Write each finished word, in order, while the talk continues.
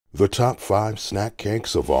The top 5 snack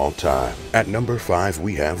cakes of all time. At number 5,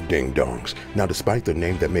 we have Ding Dongs. Now, despite the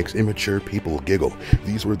name that makes immature people giggle,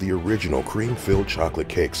 these were the original cream-filled chocolate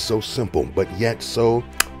cakes. So simple, but yet so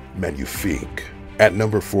magnifique. At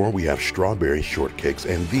number 4, we have strawberry shortcakes,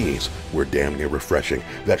 and these were damn near refreshing.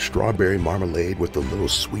 That strawberry marmalade with the little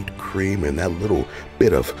sweet cream and that little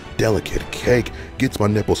bit of delicate cake gets my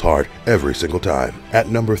nipples hard every single time. At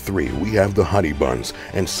number 3, we have the honey buns,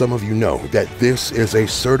 and some of you know that this is a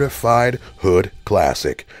certified hood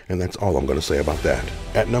classic, and that's all I'm going to say about that.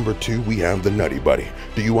 At number 2, we have the Nutty Buddy.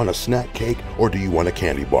 Do you want a snack cake or do you want a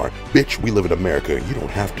candy bar? Bitch, we live in America. You don't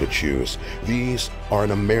have to choose. These are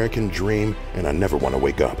an American dream, and I never want to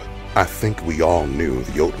wake up. I think we all knew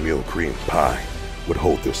the oatmeal cream pie would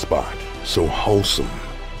hold this spot. So wholesome,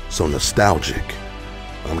 so nostalgic.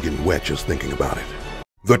 I'm getting wet just thinking about it.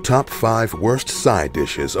 The top 5 worst side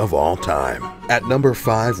dishes of all time. At number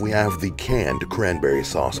 5, we have the canned cranberry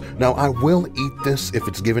sauce. Now, I will eat this if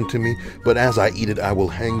it's given to me, but as I eat it, I will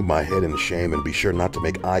hang my head in shame and be sure not to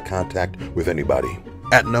make eye contact with anybody.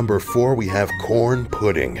 At number 4, we have corn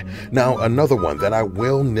pudding. Now, another one that I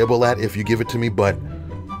will nibble at if you give it to me, but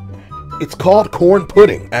it's called corn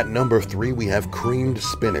pudding. At number 3, we have creamed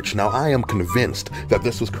spinach. Now, I am convinced that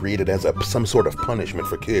this was created as some sort of punishment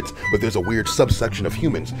for kids, but there's a weird subsection of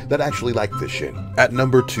humans that actually like this shit. At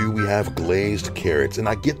number 2, we have glazed carrots, and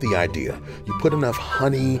I get the idea. You put enough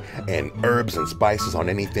honey and herbs and spices on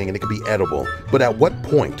anything and it can be edible, but at what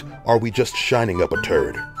point are we just shining up a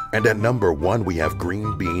turd? And at number 1, we have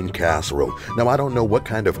green bean casserole. Now, I don't know what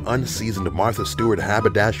kind of unseasoned Martha Stewart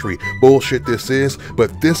haberdashery bullshit this is,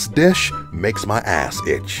 but this dish makes my ass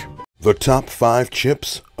itch. The top 5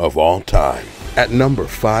 chips of all time. At number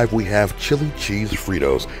 5, we have chili cheese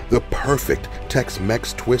Fritos. The perfect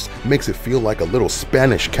Tex-Mex twist makes it feel like a little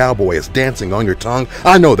Spanish cowboy is dancing on your tongue.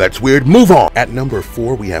 I know that's weird, move on! At number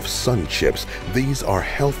 4, we have Sun Chips. These are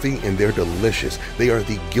healthy and they're delicious. They are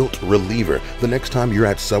the guilt reliever. The next time you're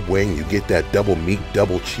at Subway and you get that double meat,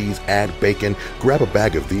 double cheese, add bacon, grab a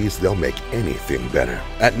bag of these, they'll make anything better.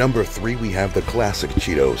 At number 3, we have the classic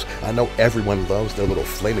Cheetos. I know everyone loves their little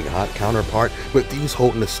flaming hot counterpart, but these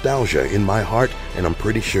hold nostalgia in my heart, and I'm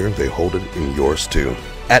pretty sure they hold it in yours too.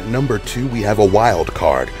 At number 2, we have a wild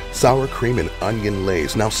card, sour cream and onion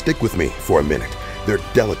lays. Now stick with me for a minute. They're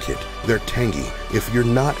delicate, they're tangy. If you're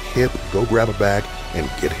not hip, go grab a bag and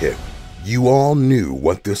get hip. You all knew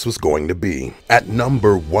what this was going to be. At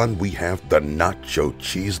number 1, we have the nacho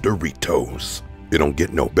cheese Doritos. It don't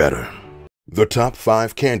get no better. The top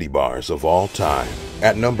 5 candy bars of all time.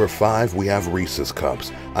 At number 5, we have Reese's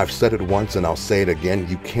Cups. I've said it once and I'll say it again,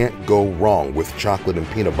 you can't go wrong with chocolate and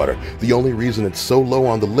peanut butter. The only reason it's so low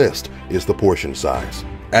on the list is the portion size.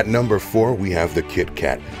 At number 4, we have the Kit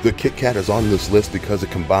Kat. The Kit Kat is on this list because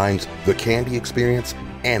it combines the candy experience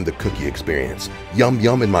and the cookie experience. Yum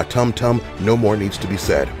yum in my tum-tum, no more needs to be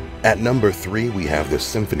said. At number 3, we have the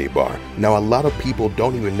Symphony Bar. Now, a lot of people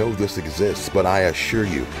don't even know this exists, but I assure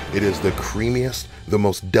you, it is the creamiest, the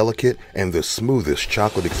most delicate, and the smoothest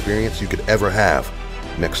chocolate experience you could ever have.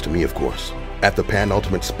 Next to me, of course. At the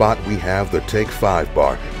penultimate spot, we have the Take 5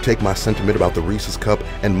 bar. Take my sentiment about the Reese's Cup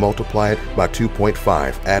and multiply it by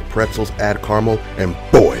 2.5. Add pretzels, add caramel, and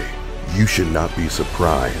boy, you should not be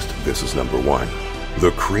surprised this is number 1.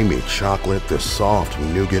 The creamy chocolate, the soft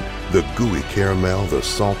nougat, the gooey caramel, the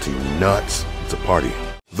salty nuts. It's a party.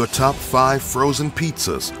 The top 5 frozen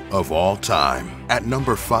pizzas of all time. At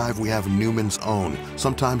number 5, we have Newman's Own.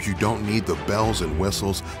 Sometimes you don't need the bells and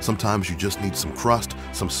whistles. Sometimes you just need some crust,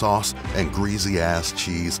 some sauce, and greasy ass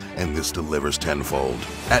cheese, and this delivers tenfold.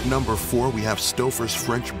 At number 4, we have Stouffer's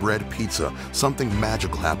French bread pizza. Something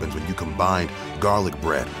magical happens when you combine garlic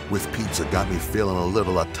bread with pizza. Got me feeling a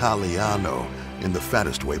little Italiano in the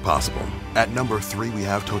fattest way possible. At number 3, we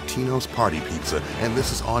have Totino's Party Pizza, and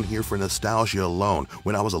this is on here for nostalgia alone.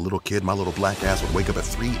 When I was a little kid, my little black ass would wake up at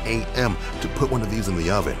 3 a.m. to put one of these in the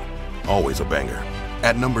oven. Always a banger.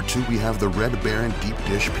 At number 2, we have the Red Baron Deep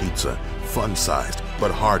Dish Pizza. Fun-sized, but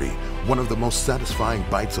hearty. One of the most satisfying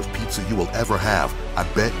bites of pizza you will ever have.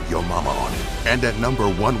 I bet your mama on it. And at number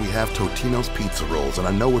 1, we have Totino's Pizza Rolls, and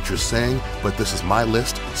I know what you're saying, but this is my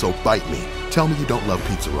list, so bite me. Tell me you don't love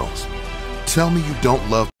pizza rolls. Tell me you don't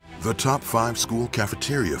love the top 5 school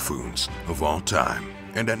cafeteria foods of all time.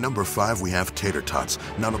 And at number 5, we have tater tots.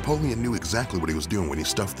 Now, Napoleon knew exactly what he was doing when he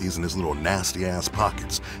stuffed these in his little nasty-ass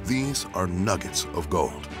pockets. These are nuggets of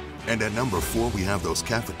gold. And at number 4, we have those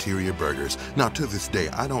cafeteria burgers. Now, to this day,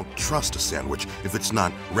 I don't trust a sandwich if it's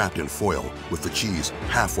not wrapped in foil with the cheese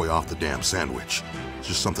halfway off the damn sandwich. It's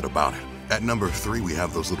just something about it. At number 3, we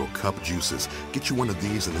have those little cup juices. Get you one of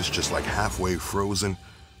these and it's just like halfway frozen.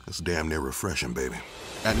 That's damn near refreshing, baby.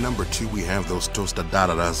 At number 2, we have those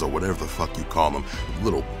tostadadas, or whatever the fuck you call them,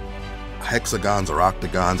 little hexagons or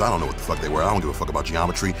octagons. I don't know what the fuck they were. I don't give a fuck about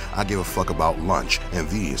geometry. I give a fuck about lunch, and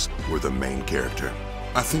these were the main character.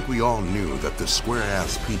 I think we all knew that this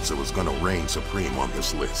square-ass pizza was gonna reign supreme on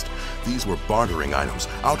this list. These were bartering items.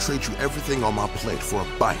 I'll trade you everything on my plate for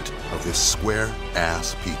a bite of this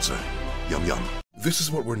square-ass pizza. Yum yum. This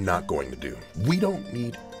is what we're not going to do. We don't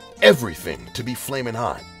need everything to be flamin'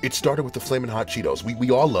 hot. It started with the flamin' hot Cheetos.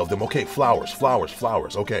 We all love them. Okay, flowers.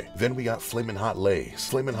 Okay. Then we got flamin' hot Lay's,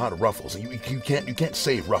 flamin' hot Ruffles. And you can't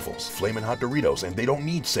save Ruffles. Flamin' hot Doritos, and they don't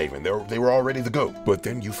need saving. They were already the GOAT. But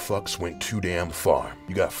then you fucks went too damn far.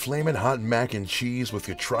 You got flamin' hot mac and cheese with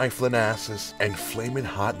your trifling asses, and flamin'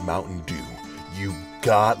 hot Mountain Dew. You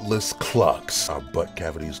godless clucks. Our butt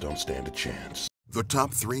cavities don't stand a chance. The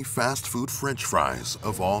top 3 fast food French fries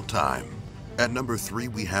of all time. At number 3,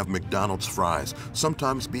 we have McDonald's fries.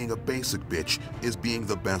 Sometimes being a basic bitch is being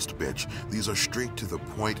the best bitch. These are straight to the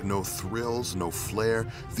point, no thrills, no flair.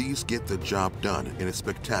 These get the job done in a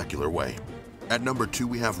spectacular way. At number 2,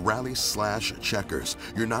 we have Rally/Checkers.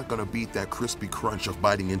 You're not gonna beat that crispy crunch of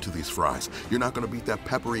biting into these fries. You're not gonna beat that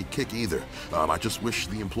peppery kick either. I just wish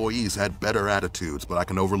the employees had better attitudes, but I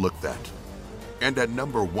can overlook that. And at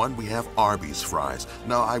number 1, we have Arby's fries.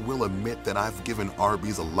 Now, I will admit that I've given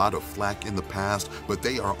Arby's a lot of flack in the past, but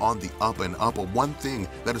they are on the up and up. One thing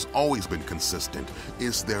that has always been consistent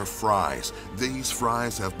is their fries. These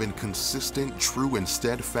fries have been consistent, true, and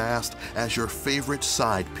steadfast as your favorite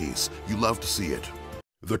side piece. You love to see it.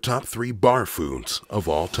 The top 3 bar foods of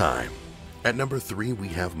all time. At number 3, we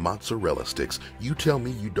have mozzarella sticks. You tell me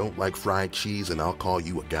you don't like fried cheese and I'll call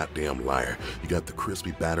you a goddamn liar. You got the crispy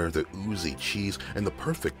batter, the oozy cheese, and the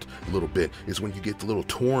perfect little bit is when you get the little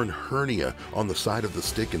torn hernia on the side of the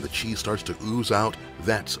stick and the cheese starts to ooze out.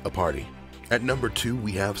 That's a party. At number 2,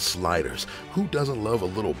 we have sliders. Who doesn't love a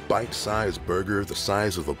little bite-sized burger the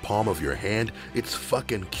size of the palm of your hand? It's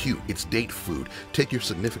fucking cute. It's date food. Take your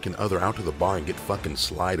significant other out to the bar and get fucking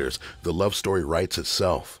sliders. The love story writes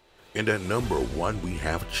itself. And at number 1, we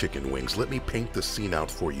have chicken wings. Let me paint the scene out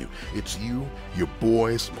for you. It's you, your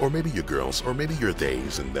boys, or maybe your girls, or maybe your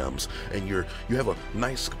theys and thems, and you have a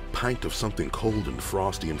nice pint of something cold and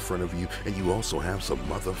frosty in front of you, and you also have some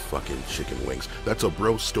motherfucking chicken wings. That's a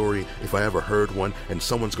bro story if I ever heard one, and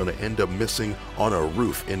someone's gonna end up missing on a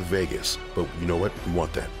roof in Vegas. But you know what? We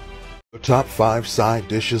want that. The top 5 side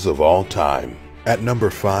dishes of all time. At number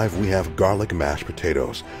 5, we have garlic mashed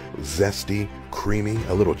potatoes. Zesty, creamy,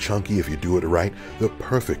 a little chunky if you do it right, the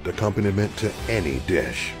perfect accompaniment to any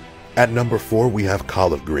dish. At number 4, we have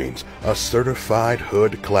collard greens, a certified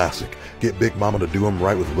hood classic. Get Big Mama to do them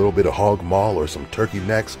right with a little bit of hog maul or some turkey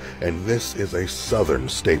necks, and this is a southern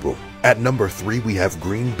staple. At number 3, we have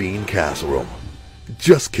green bean casserole.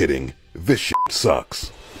 Just kidding, this shit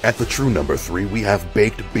sucks. At the true number 3, we have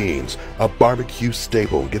baked beans, a barbecue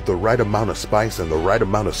staple. Get the right amount of spice and the right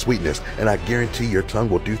amount of sweetness, and I guarantee your tongue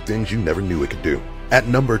will do things you never knew it could do. At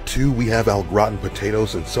number 2, we have au gratin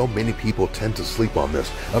potatoes, and so many people tend to sleep on this.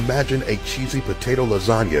 Imagine a cheesy potato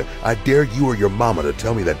lasagna. I dare you or your mama to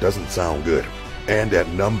tell me that doesn't sound good. And at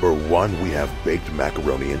number 1, we have baked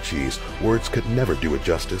macaroni and cheese. Words could never do it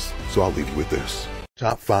justice, so I'll leave you with this.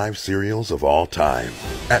 Top 5 cereals of all time.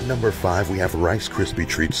 At number 5, we have Rice Krispie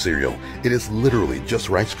Treats cereal. It is literally just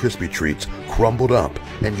Rice Krispie Treats crumbled up,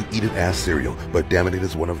 and you eat it as cereal. But damn it, it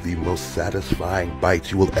is one of the most satisfying bites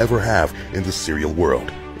you will ever have in the cereal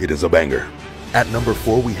world. It is a banger. At number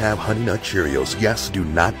 4, we have Honey Nut Cheerios. Yes, do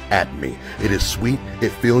not at me. It is sweet, it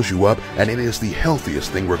fills you up, and it is the healthiest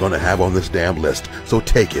thing we're gonna have on this damn list. So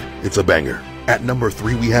take it. It's a banger. At number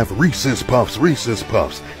 3, we have Reese's Puffs. Reese's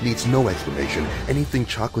Puffs needs no explanation. Anything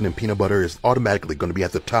chocolate and peanut butter is automatically going to be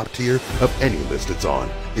at the top tier of any list it's on.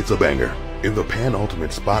 It's a banger. In the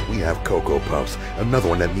penultimate spot, we have Cocoa Puffs, another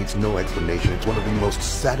one that needs no explanation. It's one of the most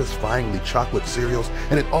satisfyingly chocolate cereals,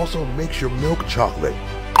 and it also makes your milk chocolate.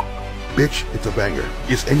 Bitch, it's a banger.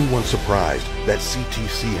 Is anyone surprised that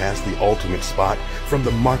CTC has the ultimate spot? From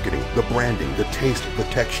the marketing, the branding, the taste, the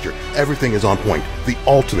texture, everything is on point. The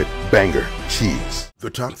ultimate banger. Cheese. The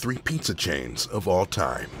top 3 pizza chains of all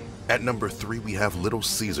time. At number 3, we have Little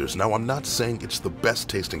Caesars. Now, I'm not saying it's the best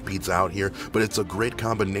tasting pizza out here, but it's a great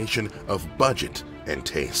combination of budget and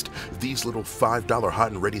taste. These little $5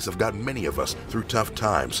 hot and readies have gotten many of us through tough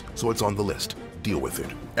times, so it's on the list. Deal with it.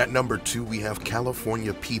 At number 2, we have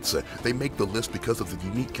California Pizza. They make the list because of the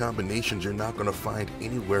unique combinations you're not going to find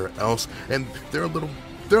anywhere else, and they're a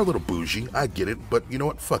little bougie. I get it, but you know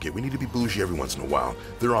what? Fuck it. We need to be bougie every once in a while.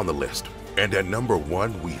 They're on the list. And at number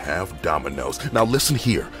 1, we have Domino's. Now listen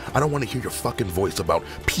here, I don't want to hear your fucking voice about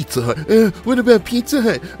Pizza Hut. What about Pizza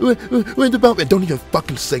Hut? What about... And don't even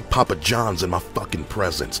fucking say Papa John's in my fucking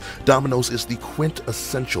presence. Domino's is the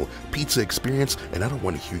quintessential pizza experience, and I don't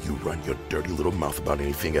want to hear you run your dirty little mouth about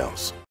anything else.